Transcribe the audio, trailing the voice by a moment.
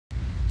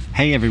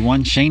Hey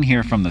everyone, Shane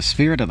here from the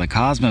Spirit of the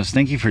Cosmos.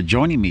 Thank you for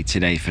joining me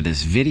today for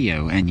this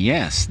video. And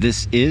yes,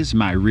 this is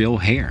my real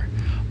hair,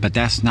 but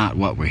that's not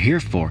what we're here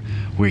for.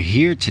 We're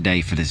here today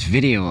for this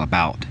video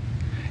about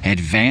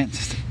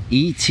advanced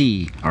ET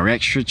or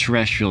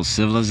extraterrestrial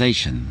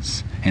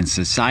civilizations and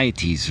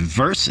societies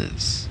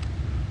versus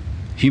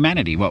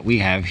humanity, what we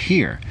have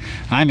here.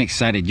 I'm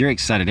excited, you're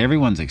excited,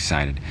 everyone's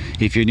excited.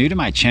 If you're new to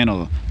my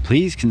channel,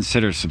 please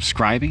consider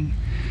subscribing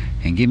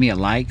and give me a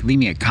like, leave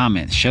me a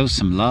comment, show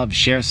some love,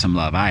 share some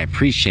love. I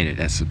appreciate it,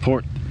 that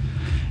support.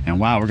 And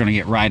wow, we're gonna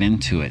get right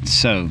into it.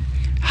 So,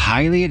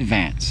 highly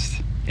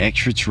advanced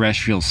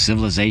extraterrestrial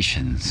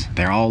civilizations,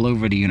 they're all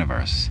over the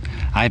universe.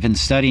 I've been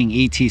studying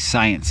ET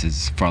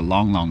sciences for a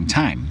long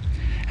time,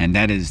 and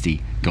that is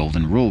the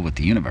golden rule with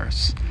the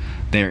universe.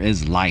 There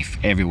is life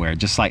everywhere,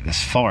 just like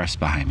this forest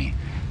behind me.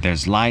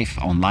 There's life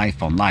on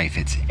life on life.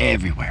 It's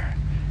everywhere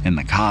in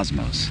the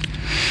cosmos.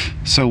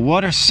 So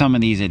what are some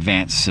of these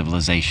advanced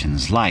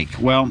civilizations like?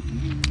 Well,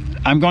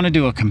 I'm going to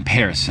do a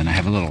comparison. I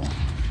have a little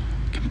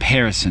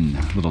comparison,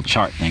 little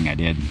chart thing I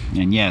did.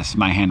 And yes,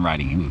 my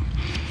handwriting. Ooh.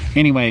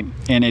 Anyway,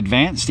 in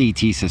advanced ET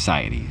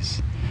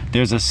societies,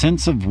 there's a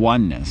sense of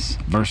oneness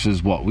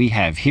versus what we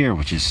have here,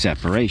 which is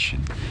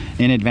separation.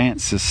 In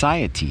advanced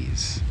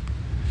societies,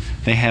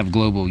 they have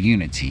global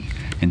unity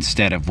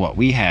instead of what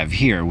we have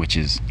here, which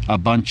is a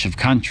bunch of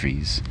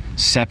countries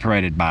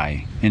separated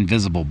by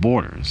invisible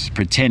borders,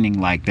 pretending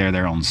like they're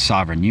their own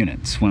sovereign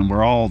units when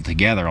we're all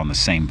together on the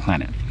same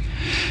planet.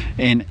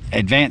 In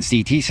advanced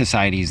ET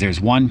societies,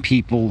 there's one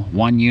people,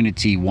 one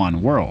unity,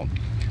 one world.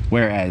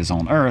 Whereas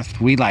on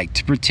Earth, we like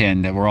to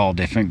pretend that we're all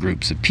different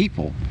groups of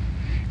people,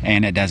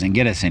 and it doesn't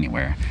get us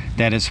anywhere.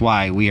 That is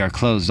why we are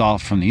closed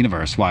off from the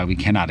universe, why we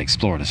cannot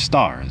explore the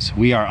stars.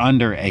 We are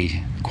under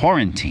a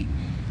quarantine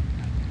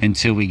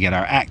until we get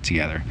our act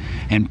together.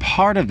 And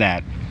part of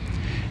that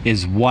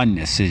is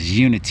oneness, is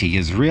unity,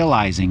 is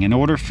realizing in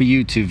order for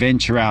you to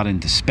venture out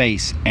into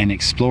space and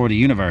explore the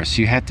universe,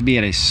 you have to be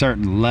at a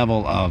certain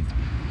level of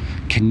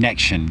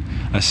connection,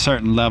 a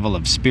certain level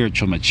of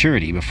spiritual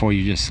maturity before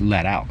you just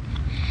let out.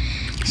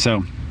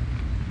 So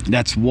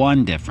that's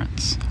one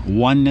difference.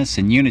 Oneness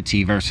and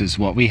unity versus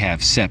what we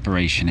have,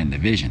 separation and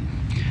division.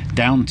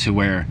 Down to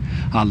where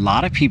a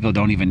lot of people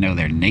don't even know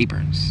their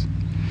neighbors.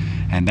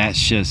 And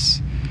that's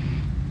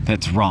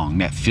wrong.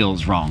 That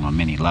feels wrong on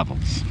many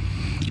levels.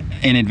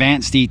 In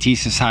advanced ET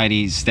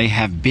societies, they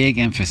have big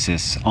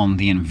emphasis on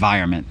the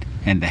environment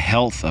and the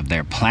health of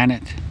their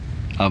planet,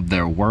 of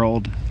their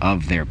world,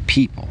 of their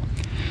people.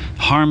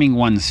 Harming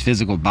one's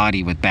physical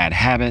body with bad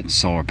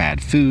habits or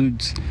bad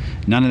foods,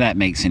 none of that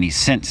makes any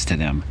sense to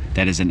them.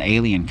 That is an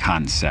alien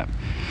concept.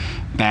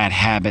 Bad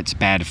habits,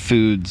 bad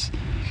foods,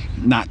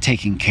 not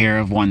taking care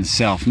of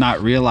oneself,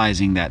 not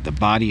realizing that the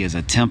body is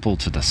a temple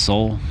to the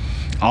soul.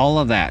 All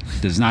of that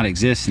does not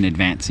exist in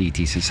advanced ET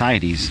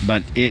societies,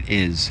 but it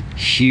is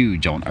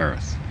huge on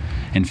Earth.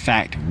 In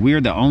fact,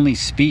 we're the only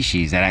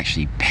species that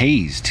actually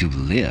pays to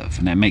live,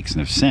 and that makes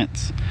no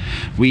sense.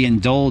 We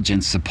indulge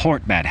and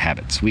support bad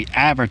habits. We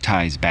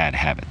advertise bad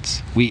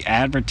habits. We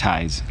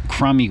advertise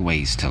crummy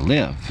ways to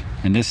live,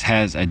 and this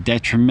has a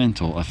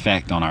detrimental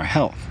effect on our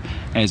health,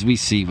 as we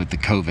see with the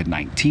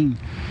COVID-19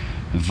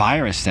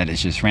 virus that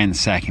is just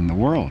ransacking the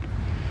world.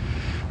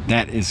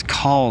 That is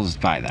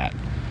caused by that,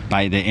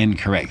 by the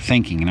incorrect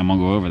thinking, and I'm going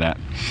to go over that.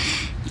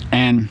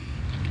 And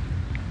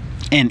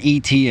in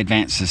ET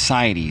advanced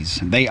societies,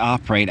 they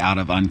operate out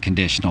of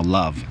unconditional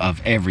love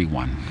of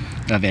everyone,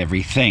 of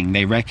everything.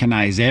 They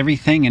recognize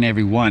everything and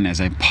everyone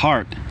as a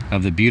part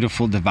of the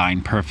beautiful,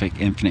 divine, perfect,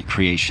 infinite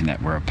creation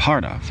that we're a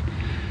part of.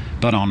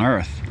 But on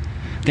Earth,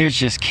 there's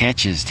just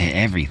catches to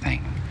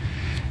everything.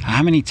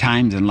 How many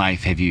times in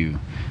life have you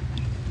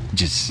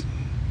just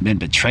been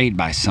betrayed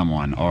by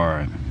someone,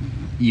 or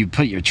you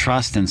put your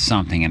trust in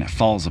something and it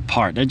falls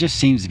apart? There just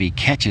seems to be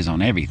catches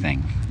on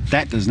everything.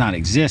 That does not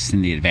exist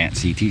in the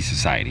advanced ET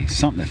society.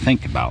 Something to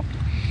think about.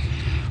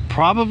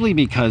 Probably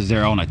because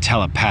they're on a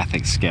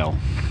telepathic scale.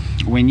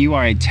 When you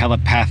are a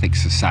telepathic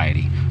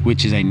society,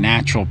 which is a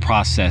natural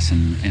process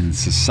in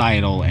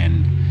societal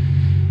and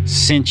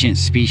sentient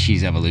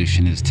species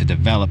evolution, is to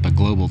develop a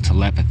global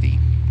telepathy.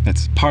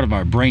 That's part of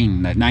our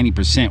brain, that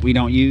 90% we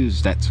don't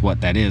use. That's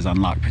what that is,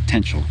 unlocked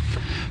potential.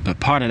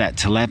 But part of that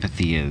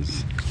telepathy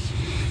is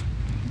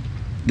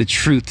the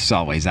truth's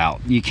always out.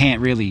 You can't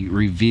really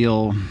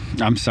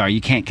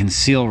you can't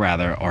conceal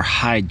rather, or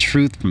hide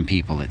truth from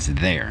people. It's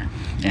there.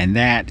 And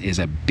that is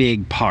a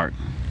big part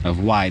of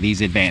why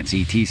these advanced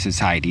ET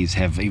societies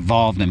have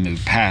evolved and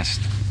moved past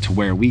to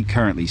where we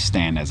currently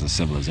stand as a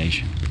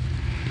civilization.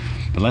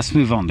 But let's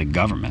move on to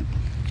government.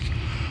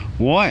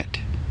 What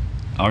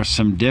are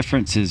some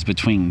differences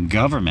between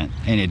government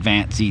and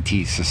advanced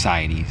ET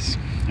societies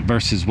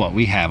versus what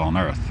we have on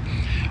Earth?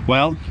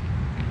 Well,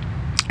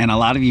 and a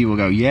lot of you will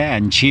go, yeah,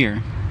 and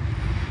cheer.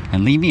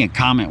 And leave me a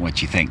comment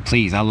what you think,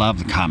 please. I love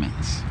the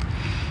comments.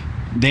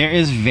 There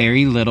is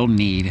very little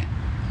need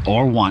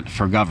or want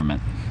for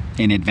government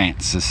in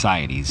advanced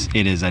societies.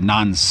 It is a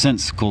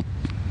nonsensical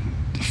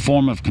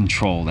form of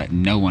control that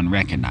no one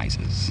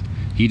recognizes.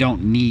 You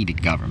don't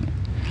need government.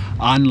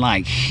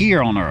 Unlike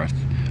here on Earth,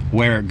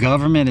 where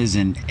government is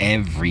in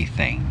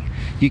everything.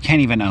 You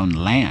can't even own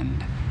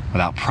land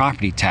without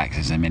property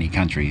taxes in many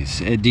countries.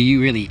 Do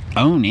you really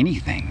own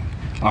anything?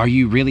 Are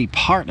you really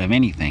part of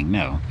anything?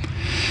 No.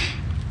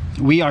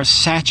 We are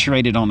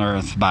saturated on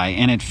Earth by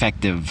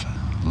ineffective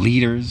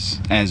leaders,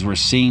 as we're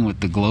seeing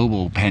with the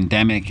global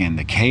pandemic and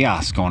the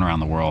chaos going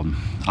around the world.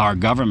 Our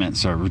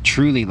governments are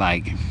truly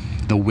like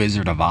the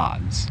Wizard of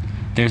Oz.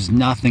 There's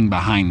nothing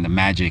behind the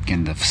magic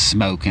and the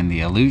smoke and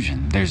the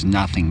illusion. There's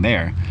nothing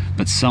there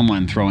but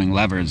someone throwing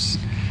levers,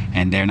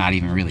 and they're not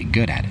even really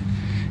good at it.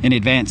 In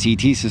advanced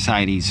ET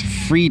societies,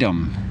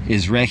 freedom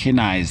is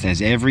recognized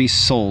as every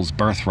soul's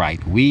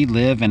birthright. We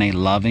live in a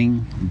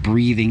loving,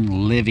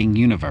 breathing, living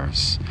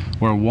universe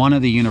where one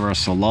of the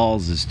universal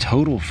laws is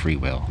total free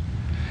will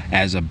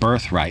as a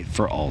birthright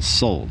for all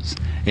souls.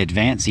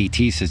 Advanced ET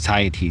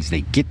societies,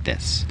 they get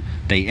this.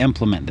 They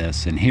implement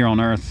this, and here on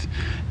Earth,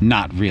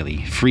 not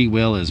really. Free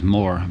will is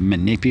more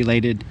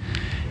manipulated,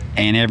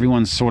 and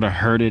everyone's sort of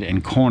herded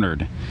and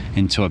cornered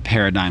into a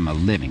paradigm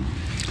of living.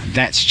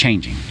 That's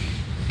changing,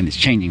 and it's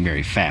changing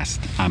very fast,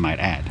 I might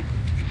add.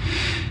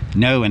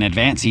 No, in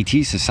advanced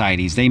ET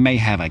societies, they may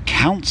have a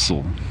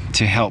council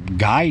to help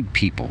guide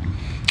people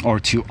or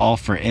to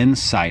offer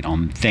insight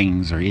on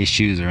things or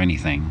issues or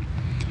anything.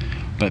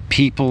 But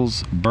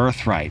people's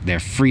birthright, their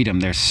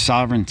freedom, their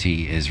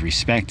sovereignty is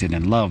respected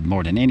and loved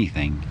more than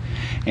anything.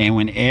 And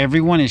when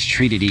everyone is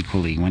treated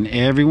equally, when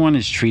everyone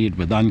is treated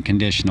with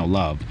unconditional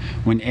love,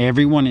 when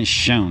everyone is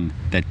shown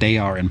that they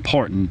are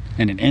important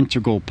and an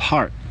integral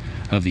part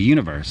of the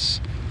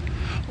universe,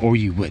 or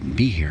you wouldn't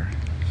be here.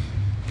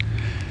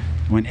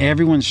 When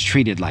everyone's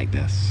treated like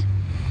this,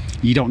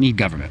 you don't need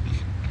government.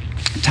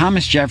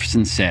 Thomas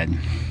Jefferson said,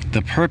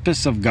 the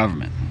purpose of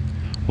government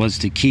was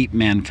to keep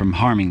men from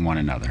harming one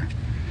another.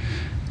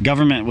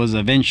 Government was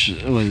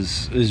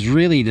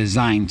really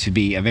designed to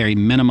be a very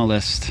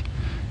minimalist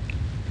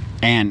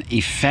and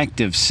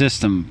effective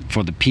system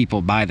for the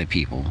people by the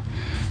people.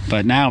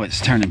 But now it's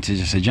turned into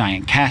just a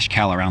giant cash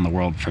cow around the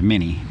world for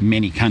many,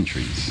 many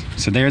countries.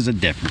 So there's a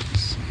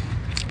difference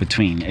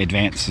between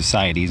advanced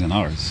societies and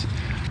ours.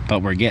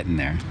 But we're getting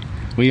there.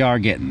 We are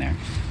getting there.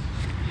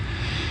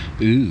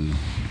 Ooh,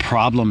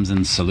 problems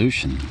and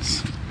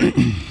solutions.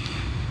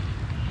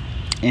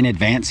 In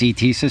advanced ET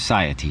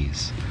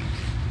societies,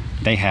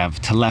 they have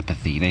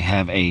telepathy, they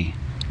have a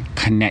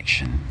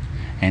connection,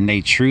 and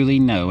they truly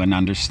know and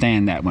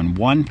understand that when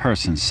one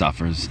person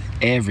suffers,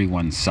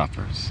 everyone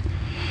suffers.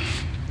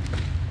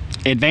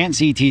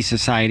 Advanced ET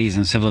societies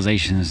and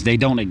civilizations, they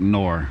don't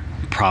ignore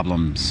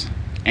problems,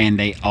 and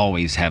they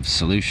always have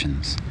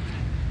solutions.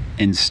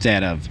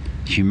 Instead of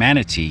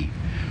humanity,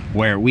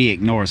 where we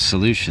ignore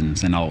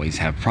solutions and always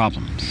have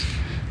problems.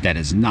 That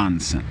is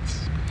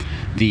nonsense.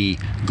 The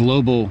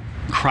global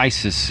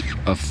crisis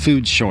of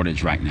food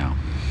shortage right now,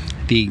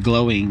 the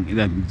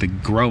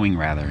growing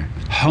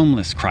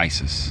homeless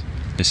crisis,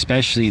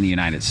 especially in the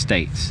United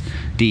States,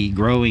 the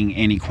growing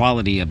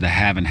inequality of the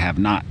have and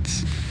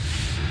have-nots,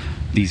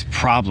 these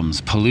problems,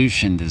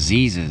 pollution,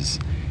 diseases,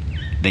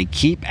 they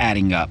keep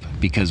adding up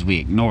because we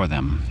ignore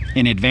them.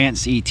 In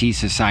advanced ET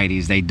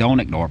societies, they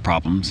don't ignore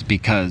problems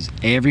because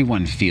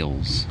everyone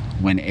feels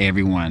when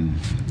everyone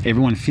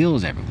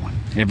feels everyone.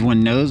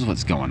 Everyone knows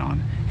what's going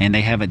on, and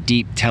they have a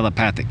deep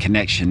telepathic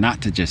connection,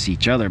 not to just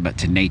each other, but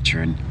to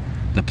nature and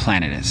the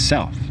planet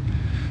itself.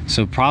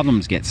 So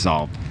problems get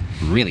solved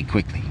really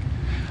quickly,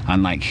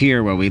 unlike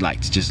here where we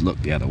like to just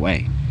look the other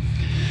way.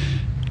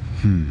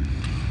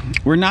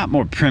 We're not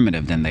more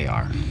primitive than they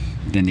are,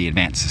 than the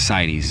advanced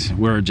societies.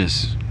 We're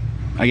just,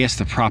 I guess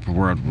the proper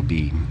word would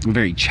be, we're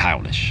very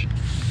childish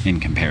in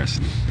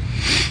comparison.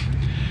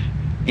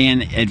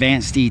 In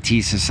advanced ET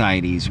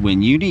societies,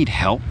 when you need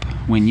help,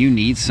 when you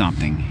need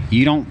something,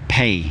 you don't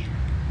pay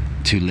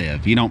to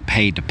live, you don't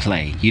pay to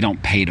play, you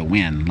don't pay to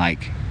win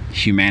like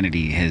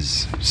humanity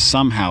has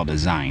somehow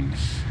designed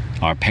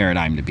our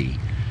paradigm to be,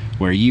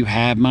 where you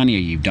have money or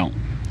you don't.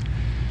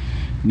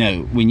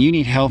 No, when you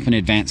need help in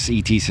advanced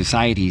ET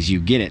societies, you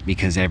get it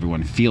because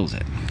everyone feels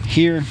it.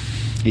 Here,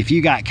 if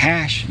you got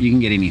cash, you can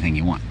get anything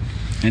you want,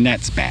 and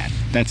that's bad.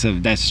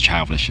 That's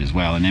childish as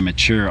well, and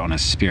immature on a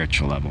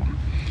spiritual level.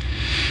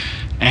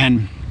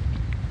 And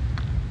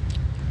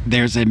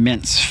there's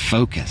immense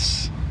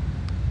focus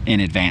in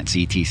advanced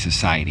ET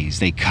societies.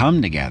 They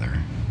come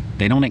together.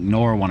 They don't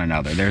ignore one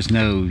another. There's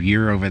no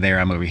you're over there,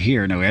 I'm over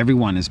here. No,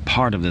 everyone is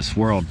part of this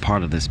world,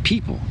 part of this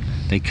people.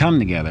 They come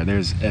together.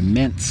 There's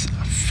immense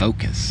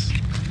focus.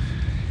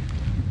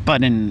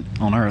 But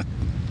on Earth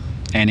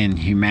and in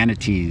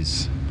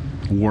humanity's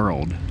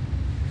world,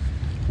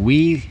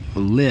 we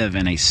live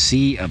in a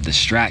sea of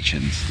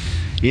distractions.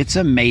 It's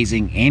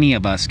amazing any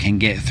of us can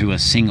get through a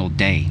single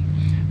day,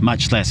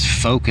 much less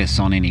focus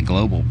on any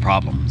global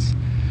problems.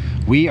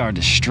 We are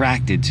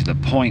distracted to the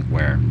point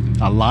where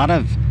a lot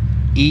of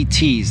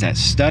ETs that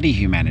study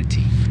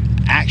humanity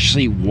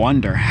actually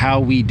wonder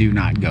how we do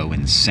not go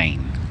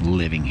insane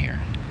living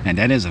here. And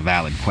that is a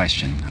valid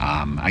question.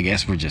 I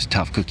guess we're just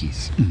tough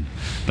cookies.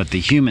 But the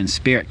human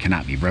spirit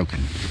cannot be broken.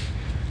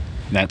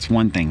 That's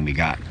one thing we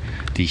got.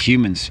 The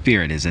human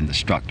spirit is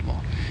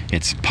indestructible.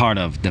 It's part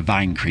of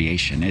divine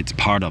creation. It's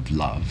part of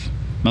love.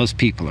 Most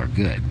people are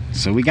good.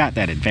 So we got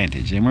that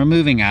advantage. And we're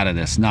moving out of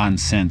this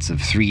nonsense of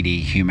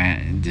 3D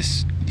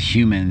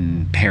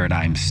human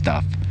paradigm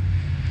stuff.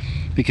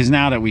 Because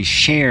now that we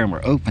share and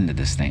we're open to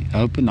this thing,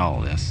 open to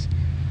all this,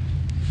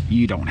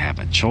 you don't have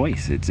a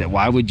choice.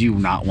 Why would you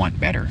not want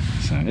better?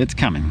 So it's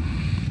coming.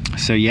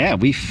 So yeah,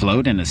 we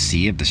float in a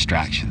sea of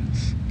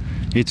distractions.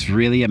 It's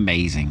really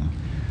amazing.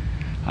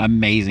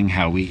 Amazing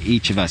how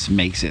each of us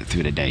makes it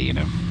through the day, you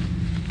know.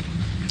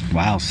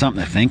 Wow,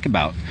 something to think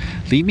about.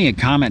 Leave me a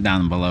comment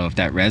down below if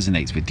that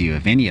resonates with you,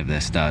 if any of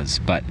this does.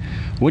 But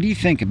what do you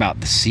think about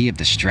the sea of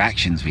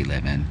distractions we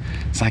live in?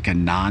 It's like a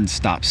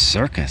non-stop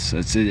circus.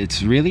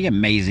 It's really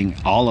amazing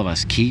all of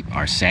us keep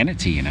our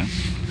sanity, you know.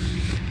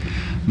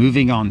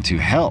 Moving on to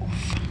health.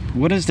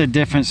 What is the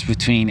difference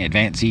between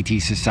advanced ET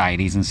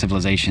societies and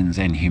civilizations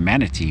and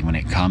humanity when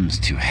it comes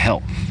to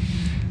health?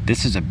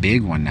 This is a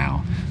big one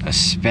now,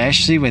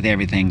 especially with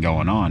everything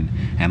going on.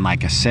 And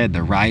like I said,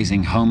 the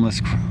rising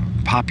homeless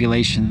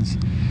populations,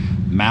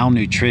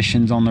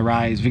 malnutrition's on the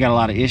rise. We got a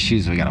lot of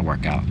issues we got to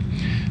work out.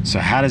 So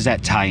how does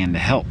that tie into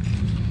health?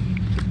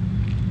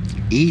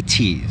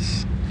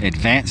 ETs,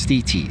 advanced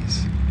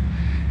ETs,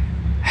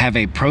 have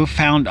a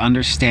profound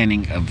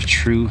understanding of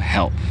true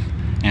health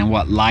and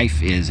what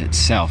life is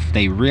itself.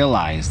 They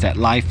realize that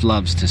life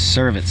loves to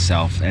serve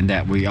itself and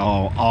that we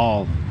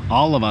all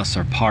of us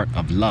are part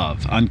of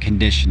love,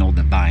 unconditional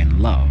divine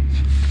love.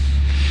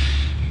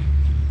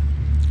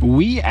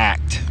 We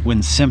act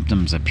when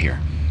symptoms appear.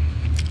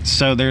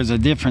 So there's a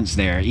difference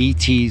there.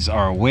 ETs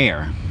are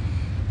aware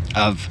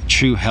of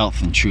true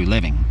health and true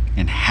living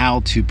and how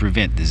to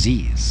prevent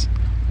disease,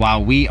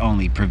 while we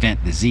only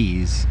prevent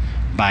disease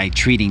by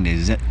treating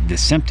the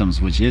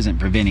symptoms, which isn't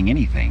preventing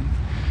anything.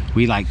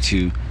 We like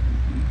to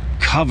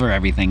cover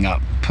everything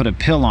up, put a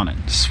pill on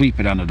it, sweep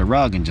it under the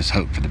rug, and just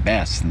hope for the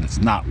best, and it's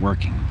not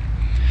working.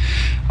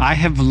 I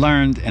have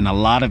learned in a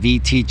lot of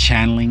ET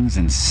channelings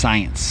and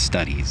science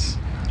studies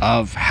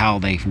of how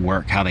they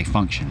work, how they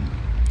function,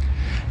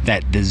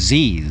 that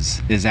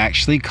disease is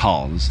actually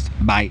caused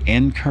by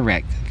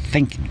incorrect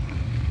thinking.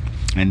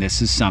 And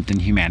this is something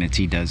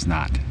humanity does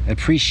not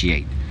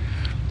appreciate.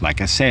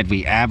 Like I said,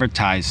 we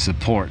advertise,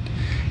 support,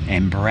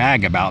 and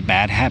brag about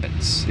bad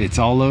habits. It's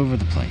all over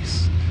the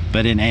place.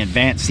 But in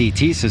advanced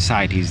ET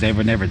societies, they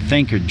would never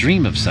think or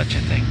dream of such a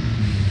thing.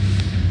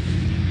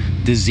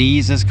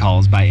 Disease is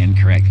caused by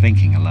incorrect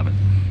thinking. I love it.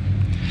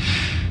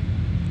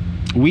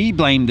 We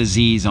blame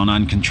disease on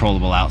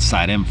uncontrollable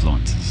outside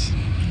influences.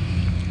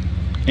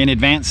 In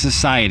advanced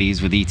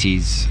societies with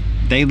ETs,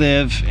 they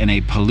live in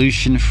a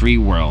pollution-free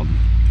world,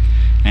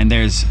 and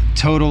there's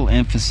total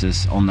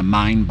emphasis on the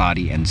mind,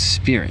 body, and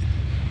spirit.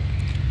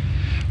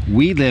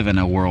 We live in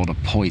a world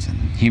of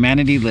poison.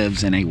 Humanity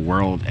lives in a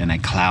world and a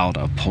cloud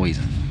of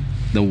poison.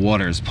 The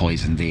water's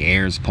poison, the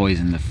air's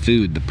poison, the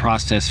food, the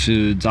processed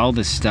foods, all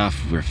this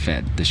stuff we're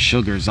fed, the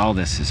sugars, all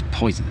this is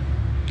poison.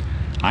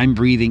 I'm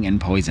breathing in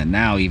poison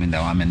now, even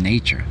though I'm in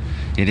nature.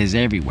 It is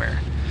everywhere.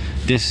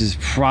 This is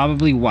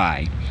probably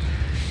why,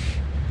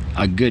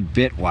 a good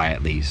bit why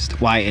at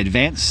least, why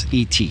advanced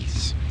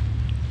ETs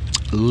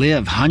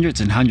live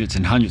hundreds and hundreds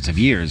and hundreds of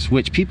years,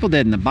 which people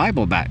did in the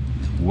Bible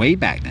way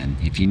back then.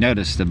 If you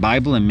notice, the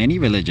Bible and many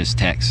religious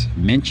texts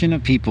mention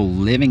of people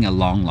living a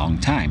long, long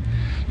time.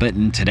 But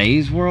in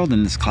today's world,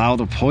 in this cloud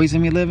of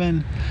poison we live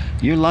in,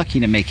 you're lucky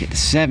to make it to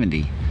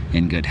 70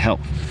 in good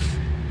health.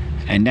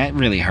 And that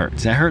really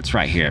hurts. That hurts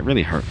right here. It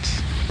really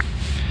hurts.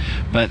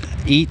 But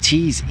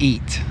ETs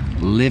eat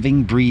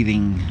living,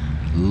 breathing,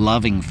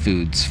 loving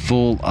foods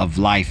full of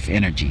life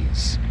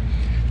energies.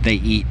 They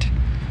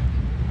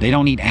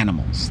don't eat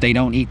animals. They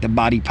don't eat the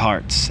body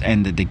parts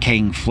and the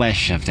decaying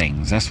flesh of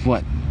things. That's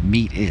what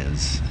meat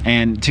is.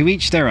 And to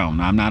each their own.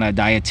 I'm not a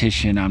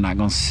dietitian. I'm not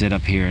going to sit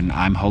up here and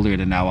I'm holier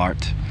than thou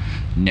art.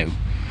 No.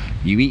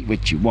 You eat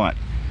what you want.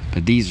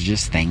 But these are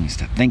just things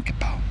to think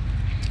about.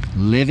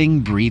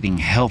 Living, breathing,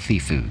 healthy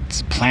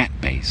foods,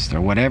 plant-based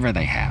or whatever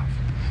they have,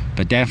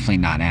 but definitely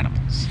not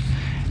animals.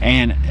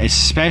 And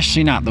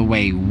especially not the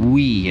way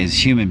we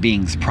as human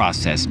beings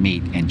process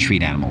meat and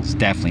treat animals.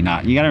 Definitely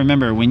not. You got to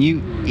remember, when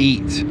you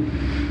eat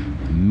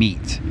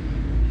meat,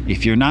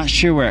 if you're not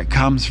sure where it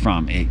comes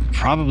from, it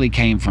probably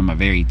came from a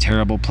very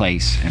terrible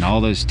place, and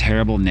all those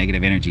terrible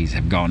negative energies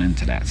have gone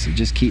into that. So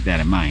just keep that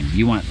in mind.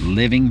 You want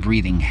living,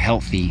 breathing,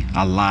 healthy,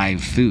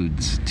 alive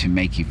foods to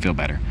make you feel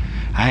better.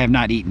 I have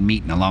not eaten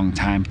meat in a long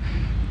time.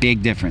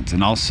 Big difference.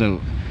 And also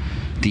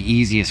the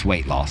easiest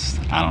weight loss.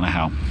 I don't know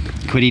how.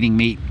 Quit eating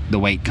meat, the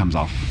weight comes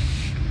off.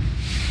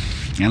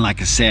 And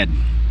like I said,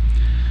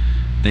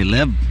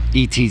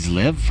 ETs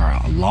live for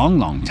a long,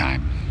 long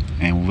time.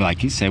 And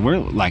like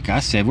I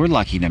said, we're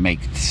lucky to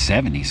make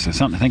 70. So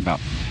something to think about.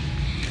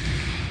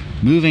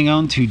 Moving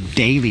on to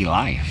daily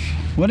life.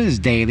 What is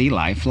daily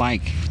life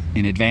like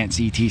in advanced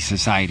ET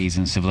societies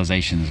and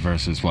civilizations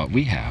versus what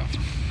we have?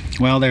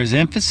 Well, there's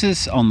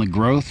emphasis on the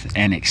growth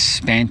and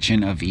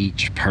expansion of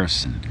each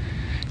person.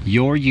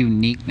 Your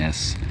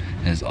uniqueness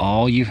is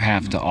all you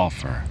have to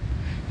offer.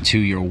 to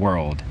your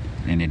world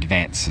in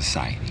advanced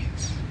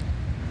societies.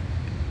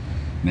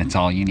 And that's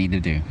all you need to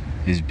do,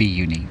 is be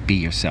unique, be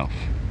yourself.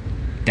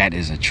 That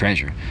is a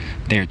treasure.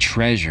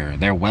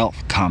 Their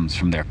wealth comes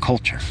from their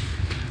culture,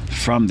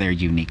 from their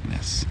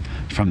uniqueness,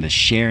 from the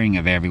sharing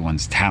of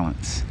everyone's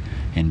talents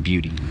and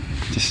beauty.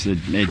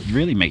 It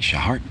really makes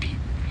your heart beat.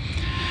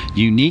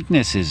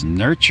 Uniqueness is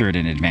nurtured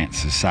in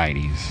advanced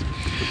societies.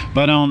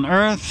 But on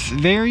Earth,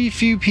 very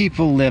few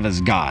people live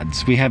as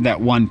gods. We have that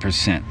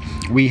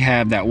 1%. We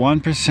have that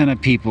 1%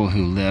 of people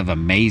who live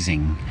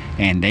amazing,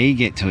 and they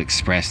get to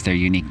express their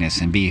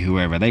uniqueness and be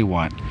whoever they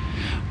want.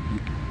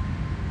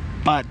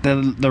 But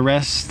the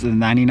rest, the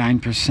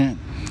 99%,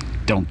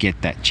 don't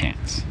get that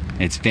chance.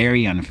 It's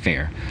very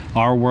unfair.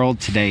 Our world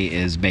today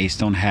is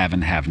based on have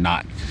and have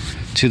not,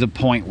 to the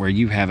point where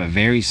you have a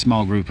very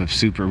small group of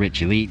super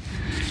rich elite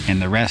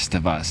and the rest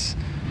of us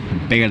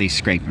barely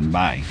scraping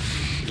by.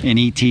 In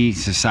ET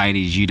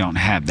societies, you don't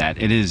have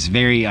that. It is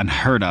very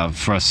unheard of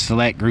for a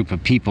select group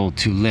of people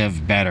to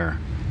live better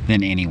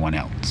than anyone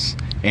else.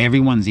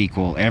 Everyone's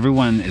equal.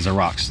 Everyone is a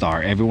rock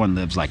star. Everyone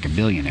lives like a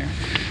billionaire.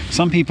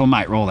 Some people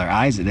might roll their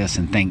eyes at this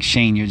and think,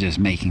 Shane, you're just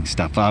making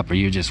stuff up, or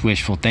you're just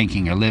wishful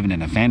thinking or living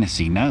in a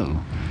fantasy.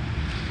 No.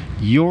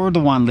 You're the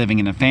one living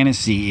in a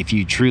fantasy if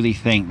you truly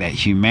think that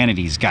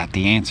humanity's got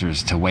the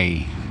answers to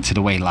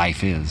the way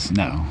life is.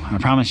 No, I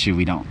promise you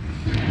we don't.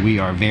 We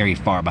are very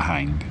far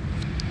behind.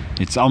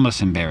 It's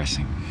almost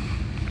embarrassing.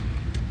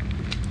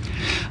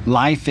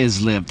 Life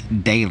is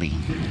lived daily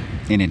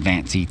in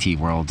advanced ET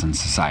worlds and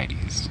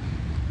societies.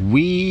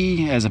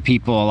 We, as a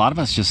people, a lot of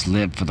us just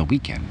live for the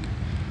weekend.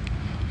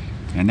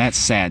 And that's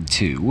sad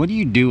too. What do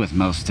you do with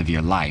most of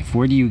your life?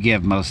 Where do you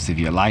give most of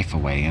your life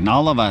away? And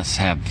all of us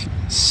have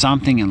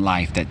something in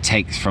life that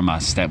takes from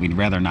us that we'd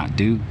rather not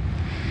do.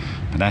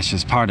 But that's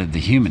just part of the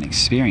human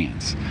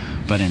experience.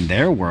 But in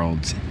their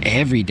worlds,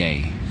 every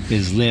day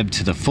is lived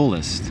to the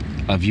fullest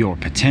of your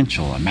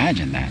potential.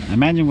 Imagine that.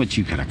 Imagine what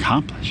you could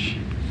accomplish.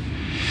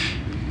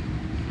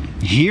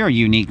 Here,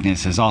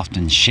 uniqueness is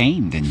often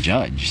shamed and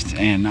judged,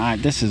 and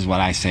this is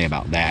what I say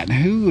about that.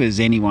 Who is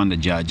anyone to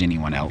judge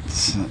anyone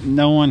else?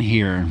 No one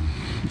here,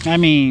 I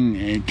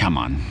mean, come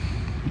on.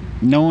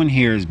 No one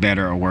here is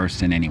better or worse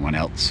than anyone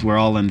else. We're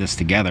all in this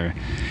together,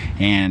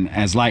 and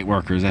as light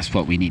workers, that's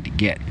what we need to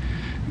get.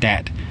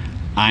 That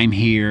I'm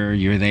here,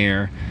 you're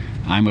there,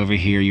 I'm over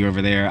here, you're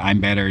over there,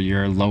 I'm better,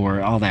 you're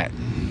lower, all that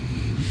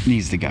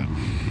needs to go.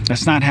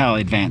 That's not how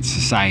advanced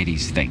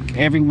societies think.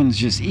 Everyone's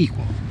just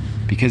equal.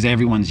 Because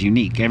everyone's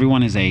unique.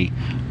 Everyone is a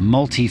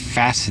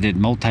multifaceted,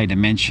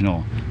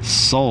 multidimensional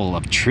soul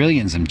of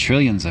trillions and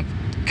trillions of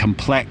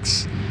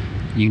complex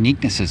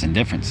uniquenesses and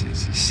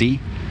differences. See?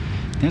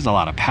 There's a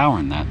lot of power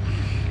in that.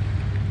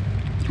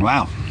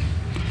 Wow.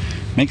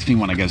 Makes me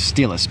want to go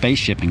steal a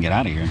spaceship and get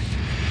out of here.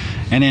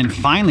 And then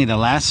finally, the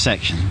last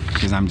section,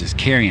 because I'm just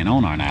carrying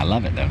on, aren't I? I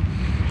love it though.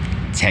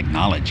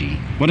 Technology.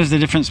 What is the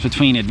difference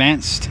between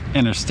advanced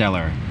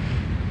interstellar,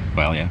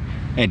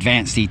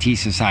 advanced ET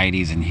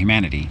societies and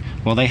humanity?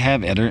 Well, they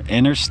have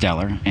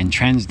interstellar and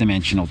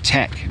transdimensional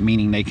tech,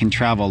 meaning they can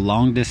travel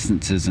long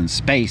distances in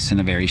space in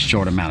a very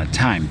short amount of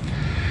time.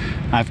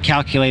 I've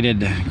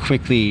calculated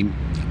quickly,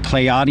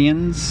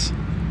 Pleiadians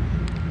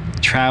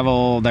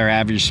travel their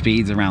average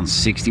speeds around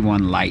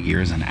 61 light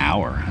years an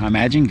hour.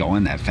 Imagine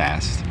going that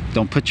fast.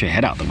 Don't put your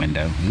head out the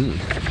window. Ugh.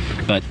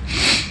 But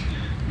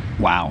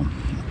wow.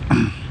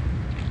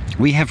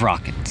 We have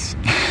rockets.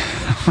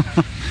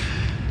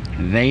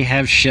 They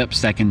have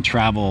ships that can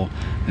travel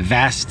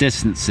vast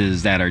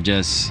distances that are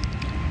just,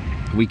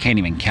 we can't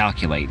even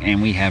calculate,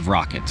 and we have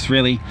rockets.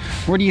 Really?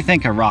 Where do you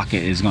think a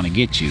rocket is going to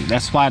get you?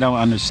 That's why I don't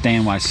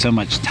understand why so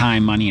much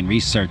time, money, and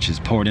research is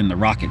poured into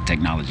rocket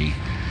technology.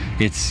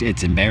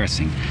 It's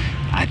embarrassing.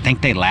 I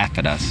think they laugh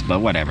at us, but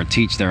whatever,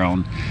 teach their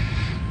own.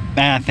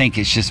 I think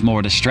it's just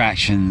more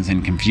distractions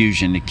and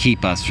confusion to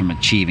keep us from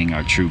achieving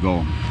our true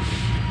goal.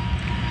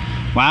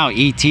 Wow,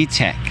 ET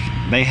tech.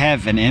 They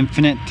have an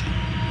infinite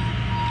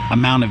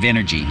amount of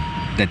energy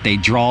that they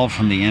draw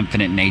from the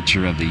infinite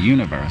nature of the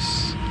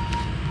universe.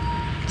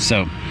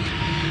 So,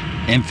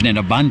 infinite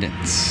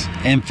abundance,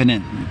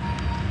 infinite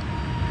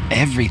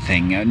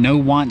everything, no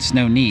wants,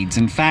 no needs.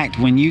 In fact,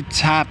 when you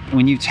tap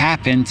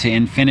into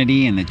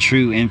infinity and the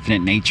true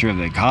infinite nature of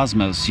the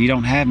cosmos, you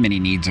don't have many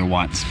needs or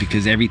wants,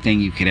 because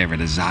everything you could ever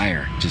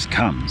desire just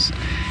comes.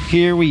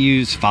 Here we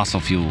use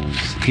fossil fuels.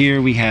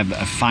 Here we have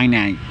a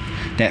finite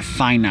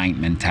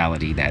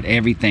mentality that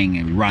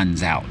everything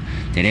runs out,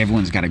 that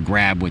everyone's got to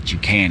grab what you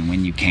can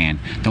when you can.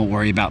 Don't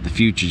worry about the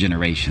future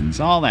generations.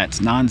 All that's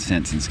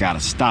nonsense, and it's got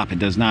to stop. It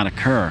does not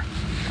occur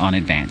on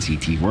advanced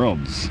ET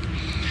worlds.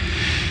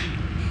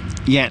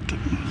 Yet,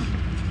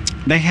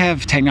 they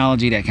have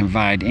technology that can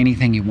provide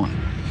anything you want.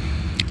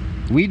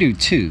 We do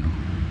too,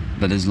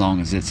 but as long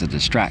as it's a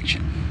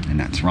distraction, and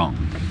that's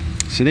wrong.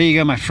 So there you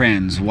go, my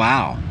friends.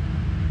 Wow.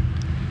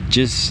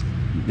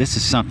 This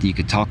is something you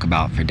could talk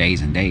about for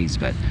days and days,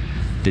 but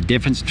the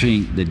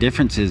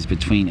differences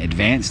between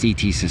advanced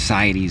ET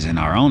societies and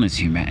our own as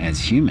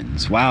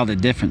humans. Wow, the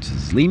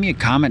differences. Leave me a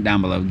comment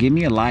down below. Give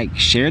me a like.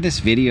 Share this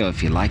video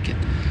if you like it.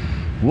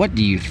 What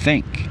do you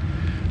think?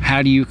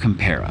 How do you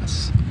compare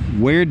us?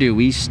 Where do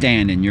we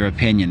stand in your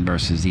opinion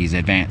versus these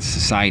advanced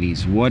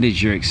societies? What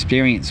is your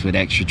experience with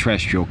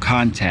extraterrestrial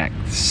contact,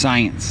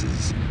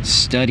 sciences,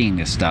 studying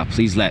this stuff?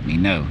 Please let me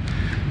know.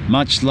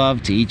 Much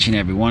love to each and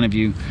every one of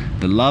you.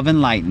 The love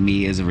and light in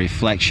me is a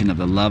reflection of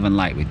the love and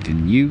light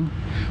within you.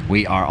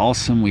 We are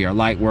awesome. We are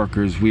light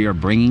workers. We are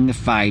bringing the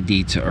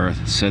 5D to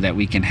Earth so that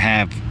we can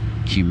have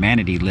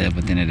humanity live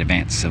within an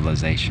advanced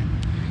civilization.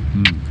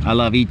 I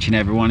love each and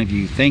every one of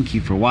you. Thank you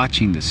for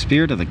watching The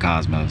Spirit of the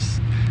Cosmos,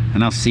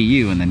 and I'll see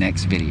you in the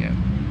next video.